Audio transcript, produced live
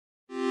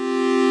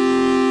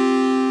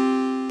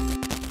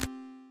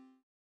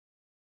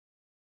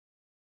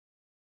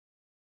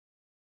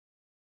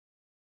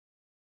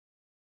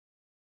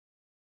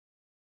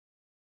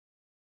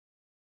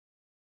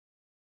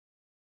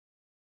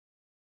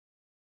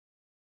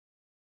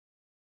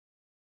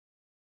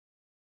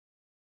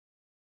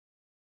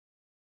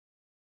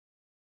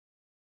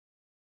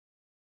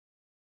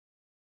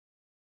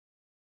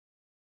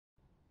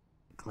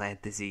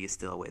Glad to see you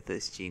still with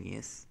us,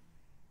 genius.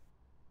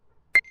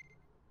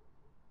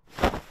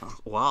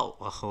 Wow,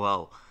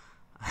 well,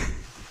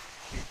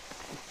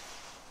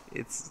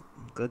 it's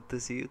good to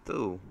see you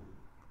too.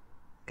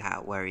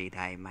 Got worried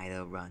I might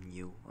have run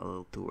you a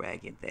little too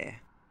ragged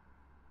there.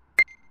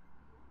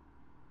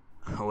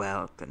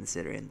 Well,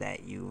 considering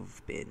that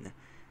you've been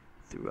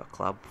through a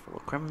club full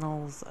of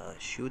criminals, a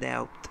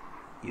shootout,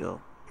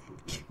 you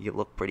you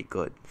look pretty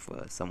good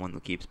for someone who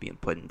keeps being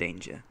put in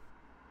danger.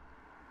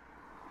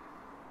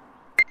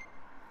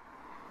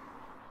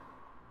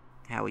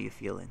 How are you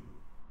feeling?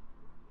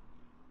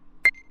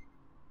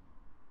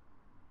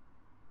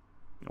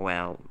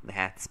 Well,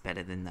 that's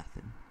better than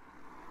nothing.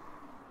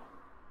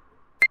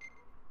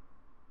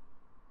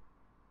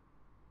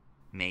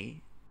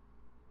 Me?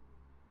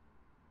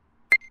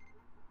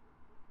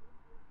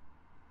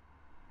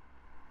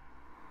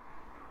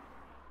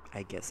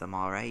 I guess I'm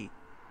alright.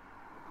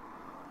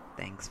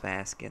 Thanks for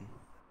asking.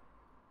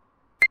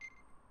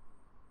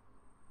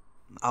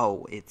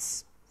 Oh,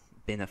 it's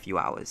been a few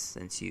hours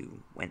since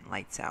you went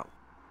lights out.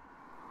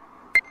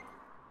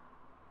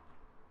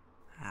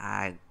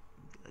 I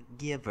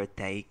give or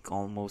take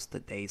almost a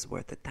day's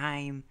worth of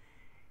time.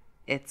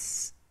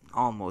 It's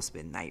almost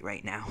midnight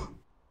right now.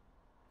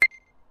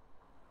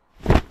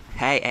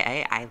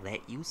 Hey, I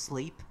let you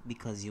sleep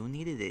because you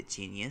needed it,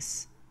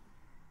 genius.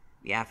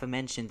 The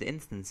aforementioned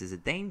instances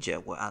of danger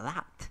were a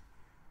lot.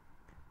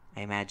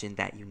 I imagine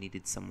that you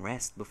needed some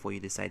rest before you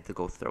decided to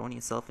go throwing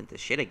yourself into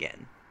shit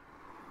again.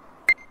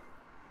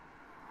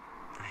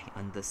 I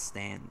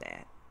understand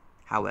that.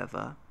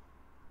 However,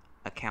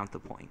 a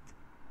counterpoint.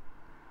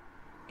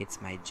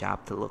 It's my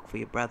job to look for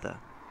your brother.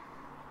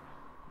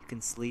 You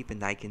can sleep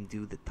and I can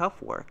do the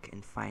tough work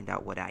and find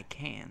out what I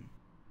can.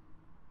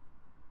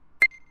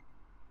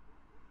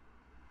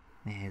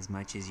 As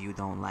much as you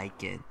don't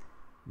like it,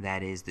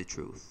 that is the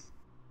truth.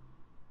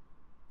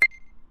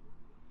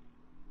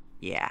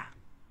 Yeah.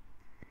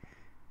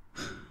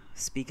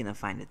 Speaking of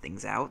finding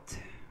things out,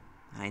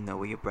 I know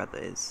where your brother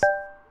is.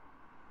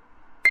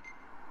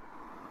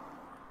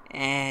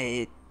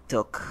 It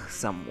took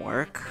some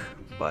work,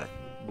 but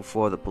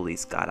before the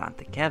police got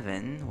onto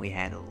Kevin, we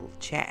had a little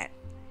chat,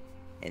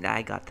 and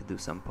I got to do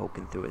some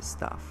poking through his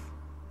stuff.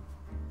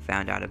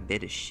 Found out a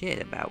bit of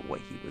shit about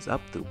what he was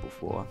up to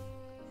before,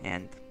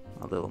 and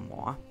a little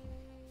more.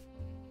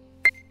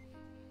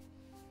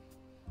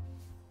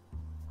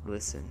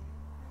 Listen,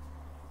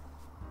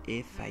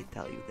 if I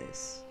tell you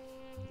this,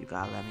 you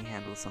gotta let me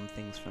handle some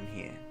things from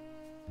here.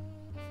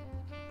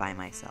 By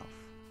myself.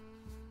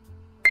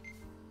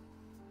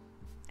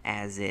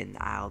 As in,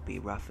 I'll be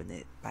roughing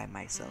it by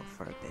myself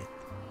for a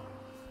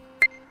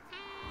bit.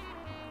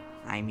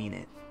 I mean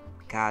it.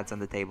 Cards on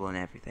the table and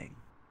everything.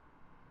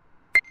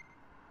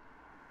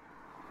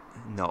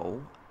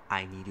 No,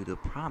 I need you to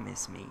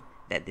promise me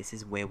that this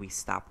is where we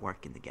stop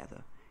working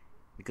together.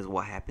 Because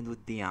what happened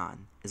with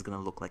Dion is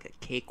gonna look like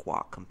a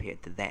cakewalk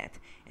compared to that,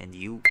 and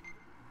you...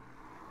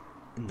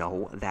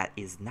 No, that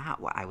is not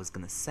what I was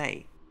gonna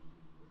say.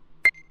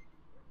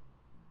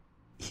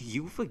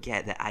 You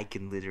forget that I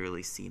can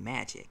literally see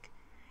magic.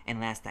 And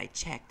last I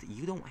checked,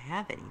 you don't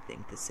have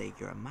anything to say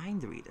you're a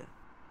mind reader.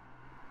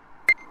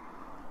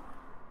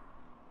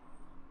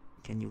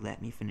 Can you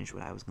let me finish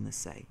what I was gonna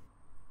say?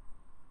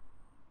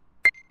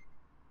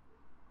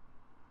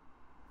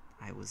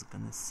 I was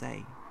gonna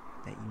say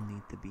that you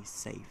need to be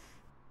safe.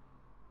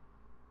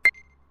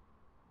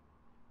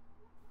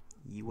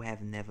 You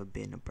have never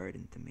been a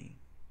burden to me.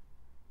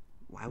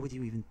 Why would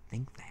you even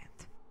think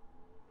that?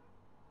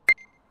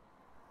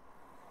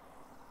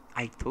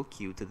 I took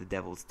you to the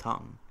devil's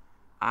tongue.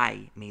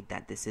 I made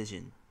that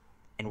decision.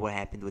 And what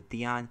happened with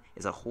Dion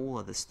is a whole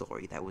other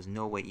story that was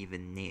nowhere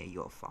even near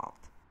your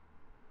fault.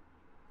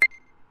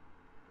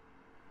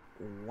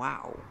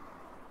 Wow.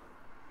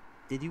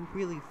 Did you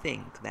really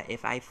think that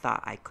if I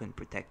thought I couldn't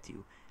protect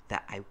you,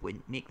 that I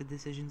wouldn't make the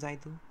decisions I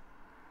do?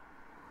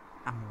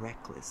 I'm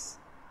reckless,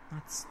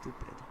 not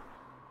stupid.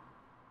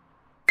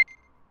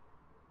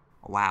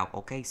 Wow,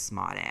 okay,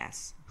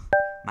 smartass.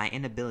 My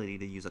inability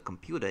to use a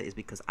computer is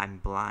because I'm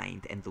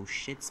blind and those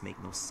shits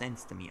make no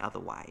sense to me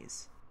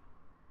otherwise.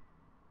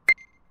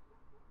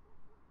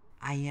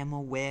 I am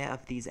aware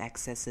of these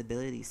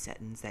accessibility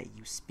settings that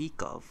you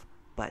speak of,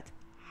 but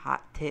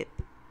hot tip,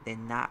 they're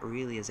not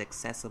really as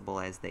accessible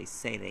as they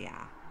say they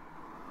are.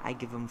 I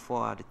give them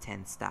 4 out of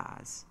 10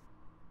 stars.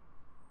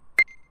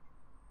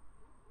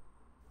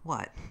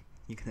 What?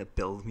 You gonna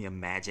build me a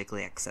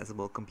magically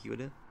accessible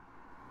computer?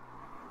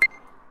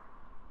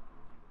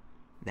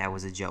 That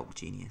was a joke,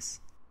 genius.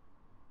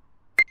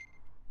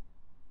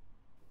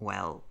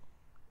 Well,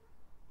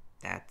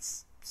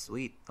 that's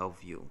sweet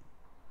of you.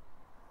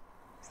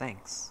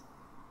 Thanks.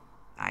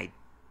 I'd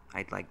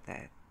like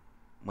that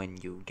when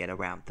you get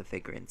around to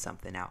figuring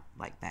something out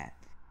like that.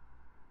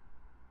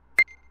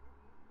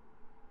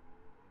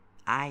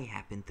 I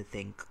happen to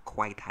think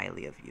quite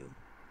highly of you.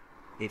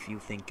 If you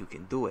think you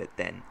can do it,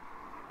 then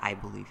I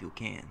believe you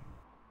can.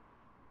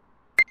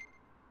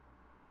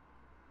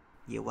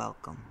 You're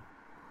welcome.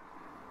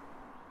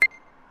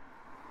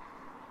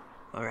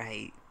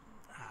 Alright,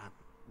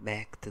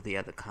 back to the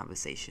other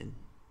conversation.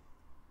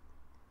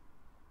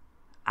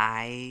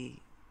 I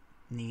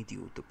need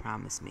you to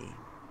promise me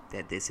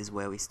that this is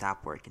where we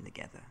stop working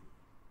together.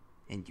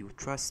 And you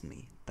trust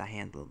me to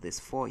handle this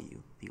for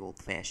you the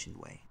old-fashioned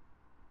way.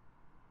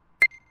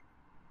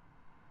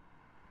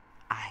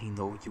 I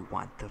know you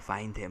want to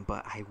find him,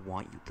 but I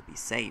want you to be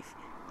safe.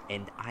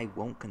 And I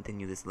won't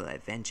continue this little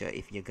adventure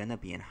if you're gonna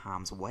be in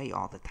harm's way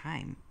all the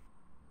time.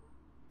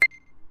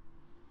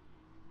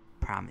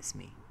 Promise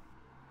me.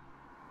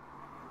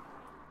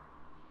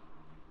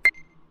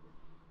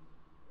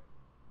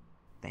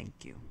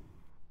 Thank you.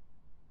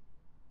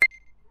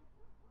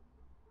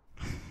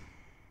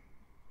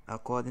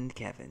 According to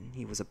Kevin,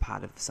 he was a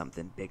part of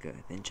something bigger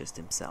than just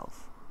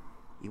himself.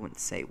 He wouldn't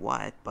say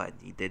what, but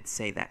he did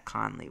say that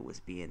Conley was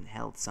being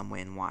held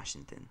somewhere in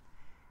Washington,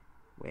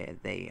 where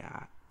they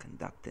are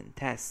conducting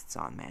tests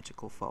on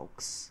magical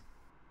folks.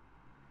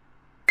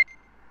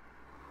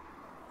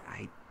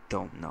 I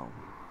don't know.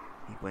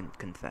 He wouldn't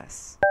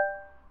confess.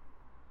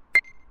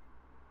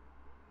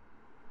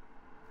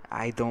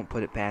 I don't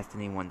put it past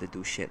anyone to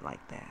do shit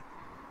like that.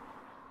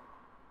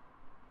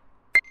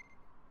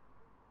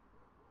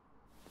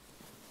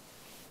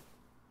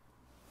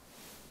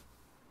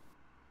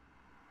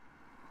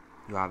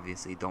 You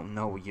obviously don't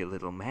know your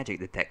little magic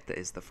detector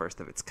is the first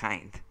of its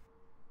kind.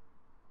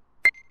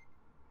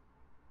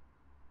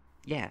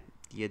 Yeah,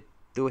 your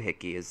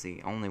doohickey is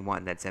the only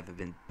one that's ever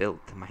been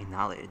built to my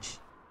knowledge.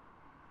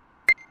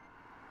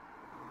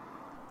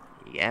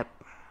 Yep,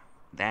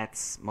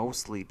 that's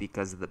mostly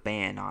because of the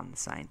ban on the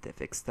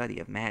scientific study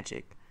of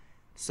magic,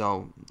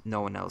 so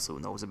no one else who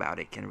knows about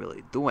it can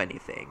really do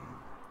anything.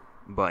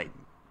 But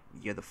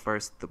you're the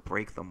first to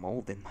break the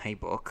mold in my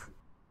book.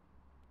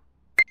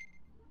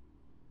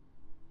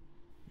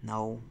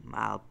 No,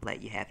 I'll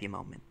let you have your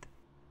moment.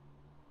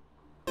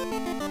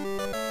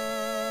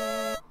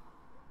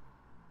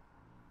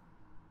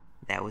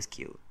 That was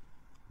cute.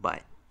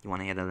 But you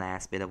want to hear the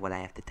last bit of what I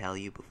have to tell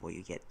you before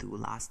you get too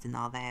lost in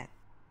all that?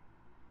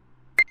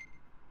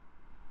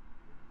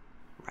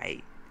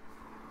 Right.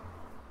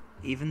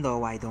 Even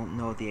though I don't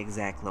know the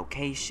exact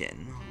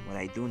location, what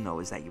I do know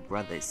is that your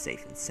brother is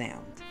safe and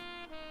sound.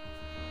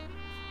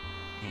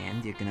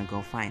 And you're gonna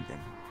go find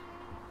him.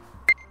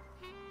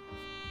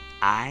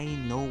 I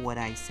know what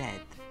I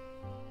said.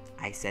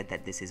 I said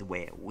that this is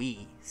where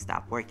we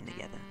stop working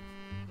together.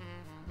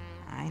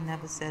 I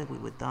never said we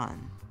were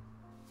done.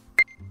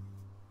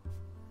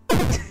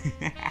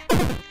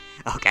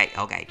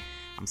 Okay,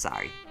 I'm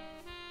sorry.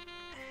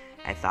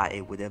 I thought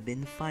it would have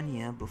been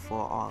funnier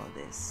before all of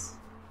this.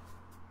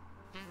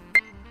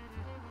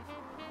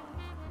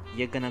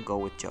 You're gonna go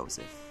with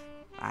Joseph.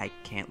 I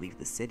can't leave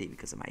the city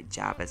because of my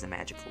job as a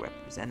magical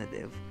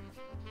representative,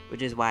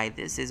 which is why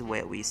this is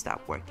where we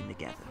stop working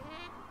together.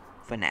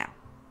 For now.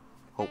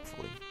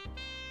 Hopefully.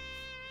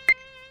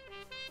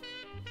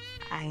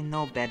 I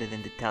know better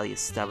than to tell your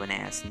stubborn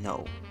ass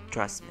no.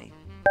 Trust me.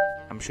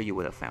 I'm sure you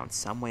would have found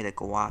some way to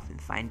go off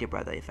and find your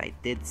brother if I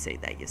did say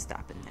that you're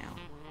stopping now.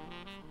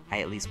 I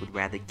at least would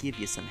rather give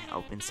you some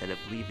help instead of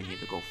leaving you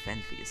to go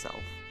fend for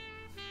yourself.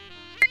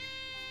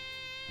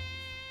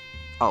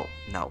 Oh,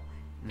 no.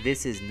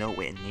 This is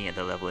nowhere near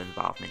the level of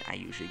involvement I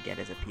usually get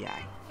as a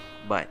PI.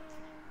 But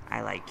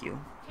I like you,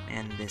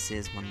 and this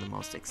is one of the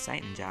most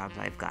exciting jobs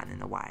I've gotten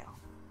in a while.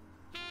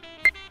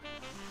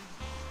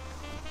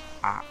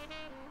 Are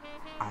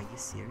you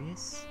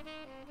serious?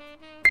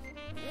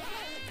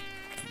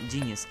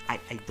 Genius, I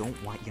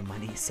don't want your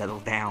money. Settle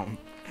down.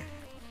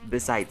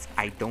 Besides,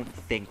 I don't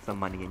think the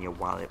money in your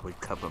wallet would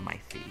cover my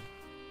fee.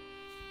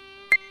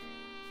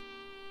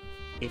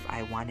 If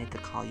I wanted to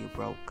call you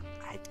broke,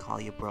 I'd call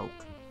you broke.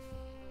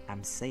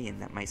 I'm saying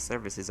that my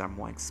services are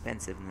more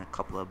expensive than a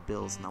couple of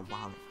bills in a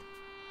wallet.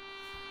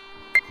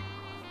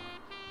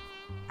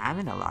 I'm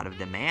in a lot of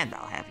demand,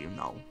 I'll have you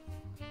know.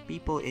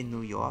 People in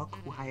New York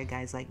who hire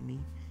guys like me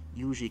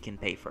usually can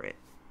pay for it.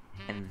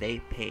 And they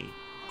pay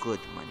good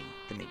money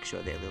to make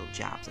sure their little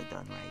jobs are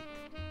done right.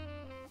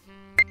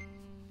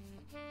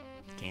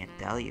 Can't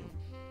tell you.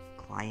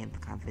 Client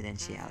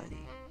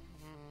confidentiality.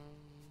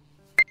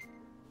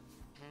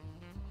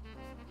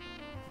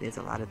 There's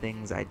a lot of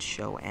things I'd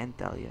show and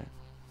tell you.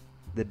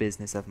 The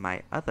business of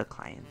my other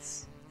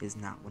clients is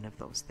not one of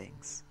those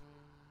things.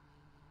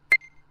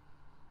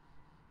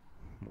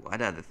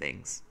 What other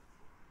things?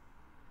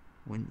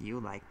 Wouldn't you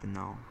like to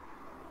know?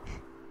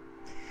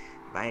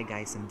 Buy a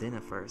guy some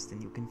dinner first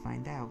and you can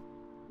find out.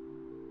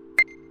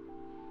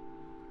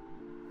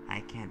 I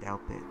can't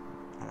help it.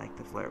 I like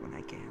to flirt when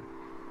I can.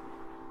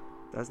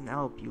 Doesn't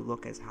help you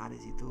look as hot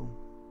as you do.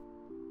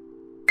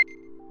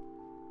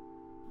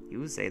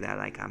 You say that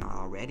like I'm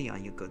already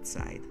on your good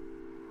side.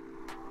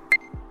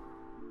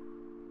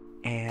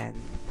 And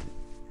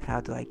how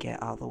do I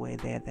get all the way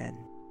there then?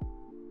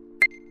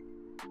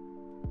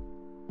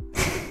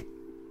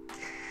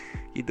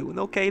 You doing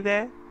okay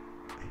there?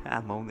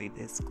 I'm only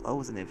this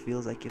close and it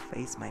feels like your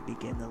face might be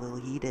getting a little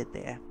heated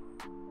there.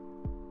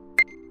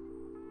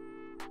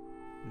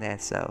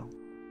 That's so.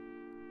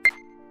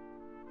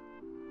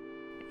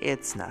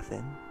 It's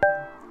nothing.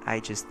 I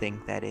just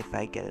think that if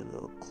I get a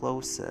little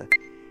closer,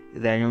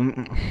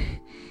 then...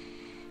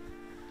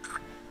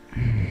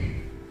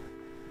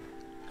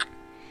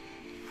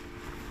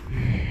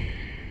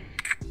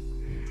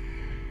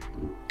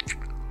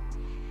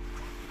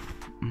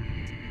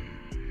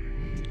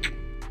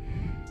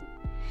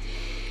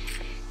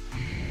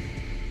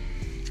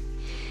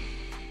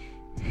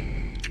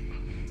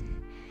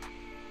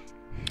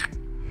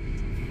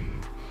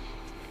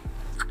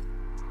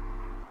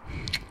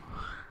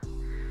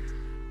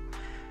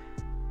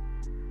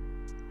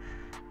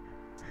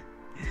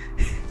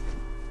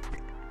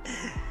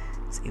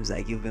 Seems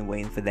like you've been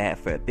waiting for that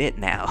for a bit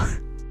now.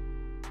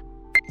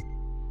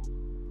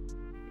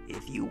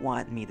 If you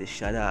want me to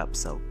shut up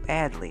so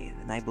badly,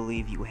 then I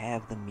believe you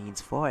have the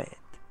means for it.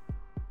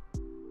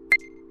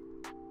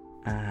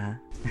 Uh-huh.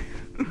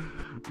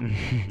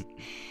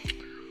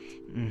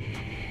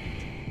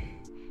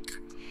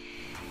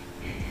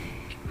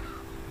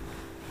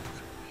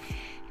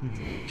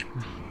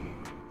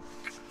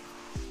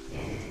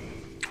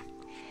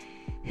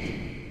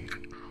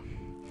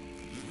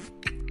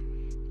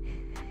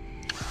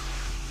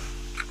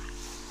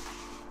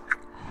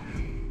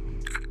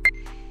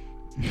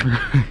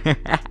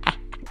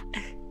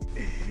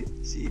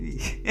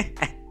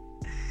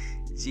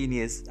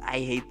 Genius, I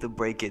hate to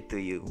break it to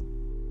you,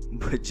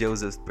 but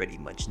Joseph's pretty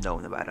much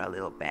known about our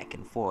little back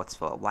and forths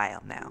for a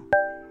while now.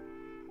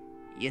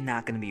 You're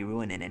not gonna be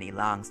ruining any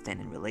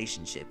long-standing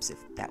relationships if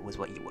that was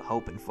what you were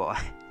hoping for.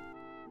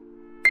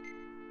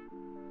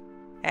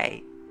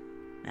 Hey,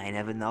 I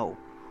never know.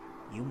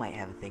 You might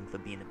have a thing for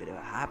being a bit of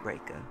a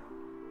heartbreaker.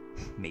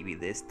 Maybe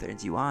this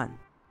turns you on.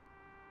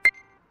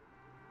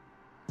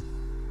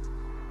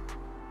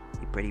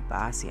 You're pretty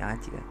bossy,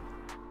 aren't you?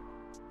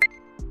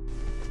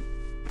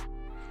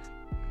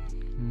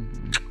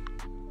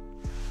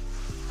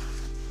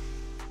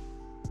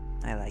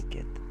 I like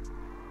it.